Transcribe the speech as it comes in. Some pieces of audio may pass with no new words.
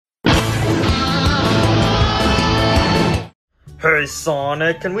Hey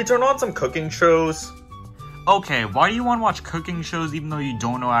Sonic, can we turn on some cooking shows? Okay, why do you want to watch cooking shows even though you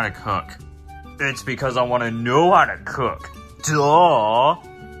don't know how to cook? It's because I want to know how to cook. Duh!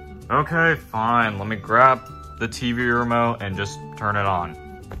 Okay, fine. Let me grab the TV remote and just turn it on.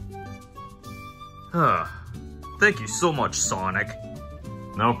 Thank you so much, Sonic.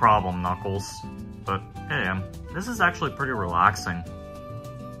 No problem, Knuckles. But, hey, this is actually pretty relaxing.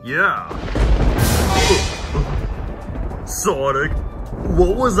 Yeah. Sonic,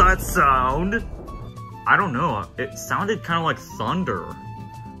 what was that sound? I don't know. It sounded kind of like thunder.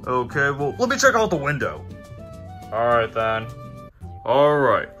 Okay, well, let me check out the window. Alright, then.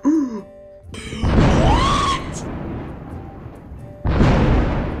 Alright.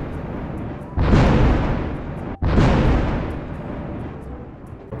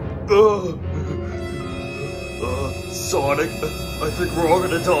 Sonic, I think we're all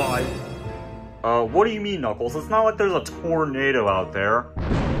gonna die. What do you mean, Knuckles? It's not like there's a tornado out there.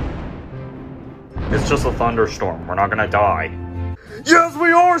 It's just a thunderstorm. We're not gonna die. Yes,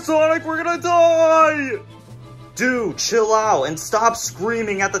 we are, Sonic! We're gonna die! Dude, chill out and stop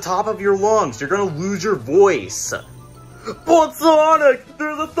screaming at the top of your lungs. You're gonna lose your voice. But Sonic,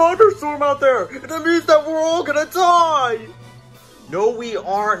 there's a thunderstorm out there, and it means that we're all gonna die! No, we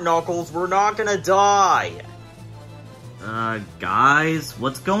aren't, Knuckles. We're not gonna die. Guys,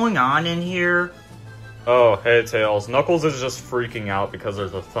 what's going on in here? Oh, hey, Tails. Knuckles is just freaking out because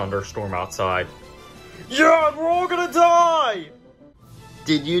there's a thunderstorm outside. Yeah, we're all gonna die!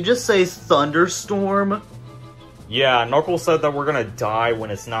 Did you just say thunderstorm? Yeah, Knuckles said that we're gonna die when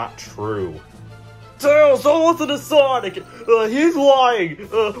it's not true. Tails, don't listen to Sonic! He's lying!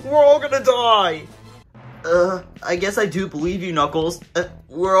 We're all gonna die! I guess I do believe you, Knuckles.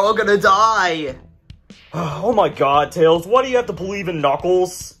 We're all gonna die! Oh my god, Tails, why do you have to believe in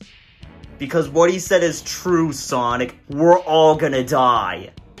Knuckles? Because what he said is true, Sonic. We're all gonna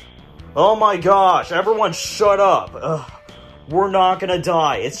die. Oh my gosh, everyone shut up. We're not gonna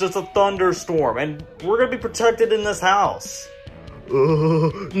die. It's just a thunderstorm, and we're gonna be protected in this house.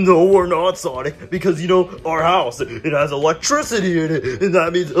 No, we're not, Sonic, because, you know, our house, it has electricity in it, and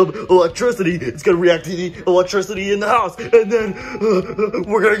that means electricity, it's gonna react to the electricity in the house, and then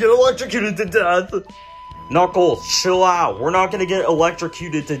we're gonna get electrocuted to death. Knuckles, chill out. We're not gonna get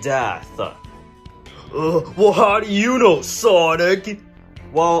electrocuted to death. Well, how do you know, Sonic?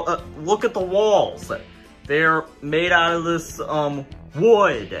 Well, look at the walls. They're made out of this,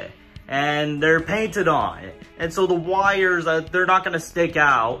 wood, and they're painted on. And so the wires, they're not gonna stick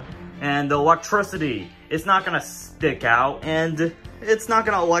out, and the electricity, it's not gonna stick out, and it's not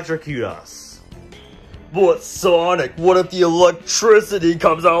gonna electrocute us. But Sonic, what if the electricity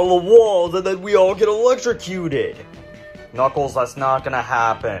comes out of the walls and then we all get electrocuted? Knuckles, that's not gonna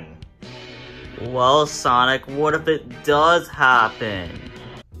happen. Well, Sonic, what if it does happen?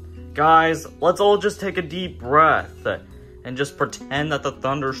 Guys, let's all just take a deep breath and just pretend that the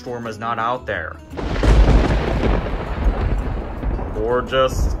thunderstorm is not out there. Or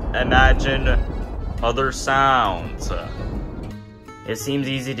just imagine other sounds. It seems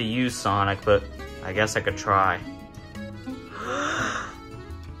easy to use, Sonic, but I guess I could try.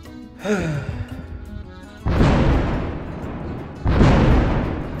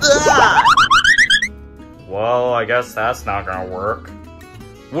 Well, I guess that's not gonna work.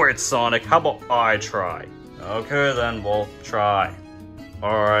 Wait, Sonic, how about I try? Okay, then we'll try.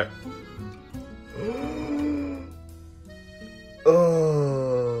 Alright.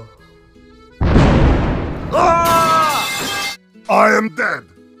 I am dead.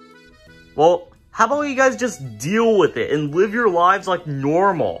 Well, how about you guys just deal with it and live your lives like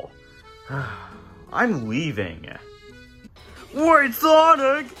normal? I'm leaving. Wait,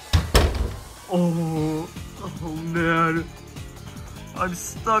 Sonic! Oh man. I'm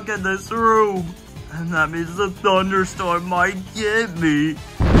stuck in this room. And that means the thunderstorm might get me.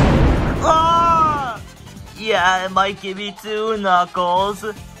 Ah! Yeah, it might get me too, Knuckles.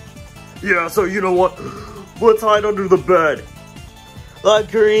 Yeah, so you know what? Let's hide under the bed.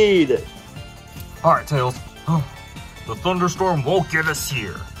 Agreed. Alright, Tails. The thunderstorm won't get us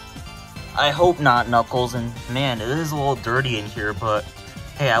here. I hope not, Knuckles. And man, it is a little dirty in here, but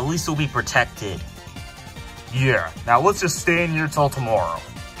hey, at least we'll be protected. Yeah, now let's just stay in here till tomorrow,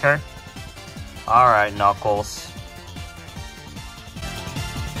 okay? Alright, Knuckles.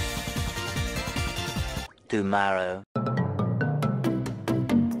 Tomorrow.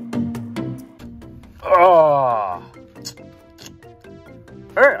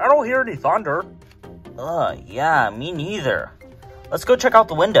 Hey, I don't hear any thunder. Yeah, me neither. Let's go check out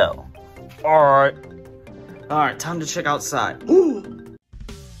the window. Alright. Alright, time to check outside. Ooh.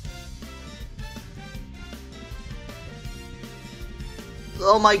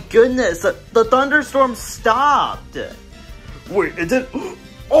 Oh my goodness, the thunderstorm stopped. Wait, it did?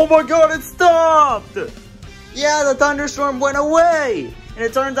 Oh my god, it stopped! Yeah, the thunderstorm went away. And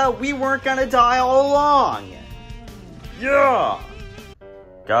it turns out we weren't gonna die all along. Yeah!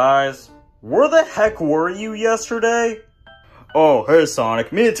 Guys, where the heck were you yesterday? Oh, hey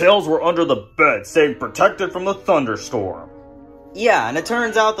Sonic, me and Tails were under the bed, staying protected from the thunderstorm. Yeah, and it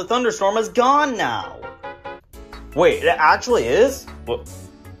turns out the thunderstorm is gone now. Wait, it actually is? What?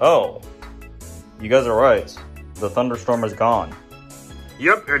 Oh. You guys are right. The thunderstorm is gone.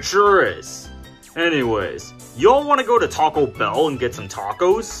 Yep, it sure is. Anyways, y'all want to go to Taco Bell and get some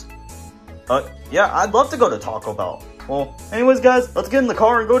tacos? Yeah, I'd love to go to Taco Bell. Well, anyways guys, let's get in the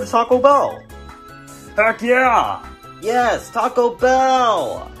car and go to Taco Bell. Heck yeah! Yes, Taco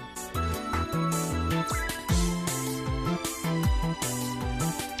Bell!